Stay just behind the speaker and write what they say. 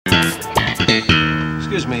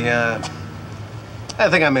Excuse me, I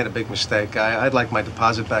think I made a big mistake. I'd like my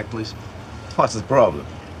deposit back, please. What's the problem?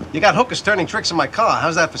 You got hookers turning tricks in my car.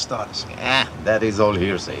 How's that for starters? That is all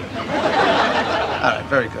hearsay. All right,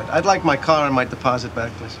 very good. I'd like my car and my deposit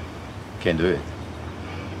back, please. Can't do it.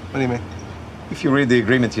 What do you mean? If you read the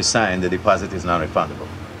agreement you signed, the deposit is non-refundable.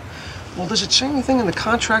 Well, does it say anything in the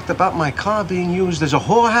contract about my car being used as a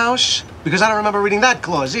whorehouse? Because I don't remember reading that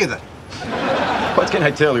clause either. What can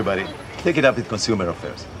I tell you, buddy? Take it up with Consumer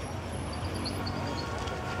Affairs.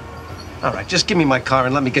 All right, just give me my car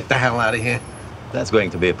and let me get the hell out of here. That's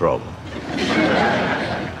going to be a problem.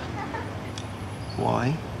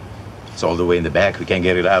 Why? It's all the way in the back. We can't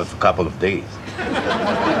get it out for a couple of days. What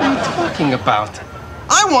are you talking about?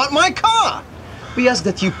 I want my car! We ask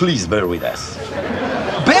that you please bear with us.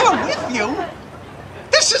 Bear with you?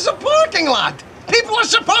 This is a parking lot! People are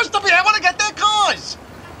supposed to be able to get their cars!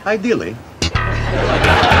 Ideally.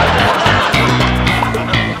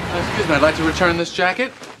 Excuse me, I'd like to return this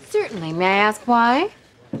jacket. Certainly. May I ask why?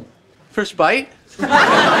 First bite.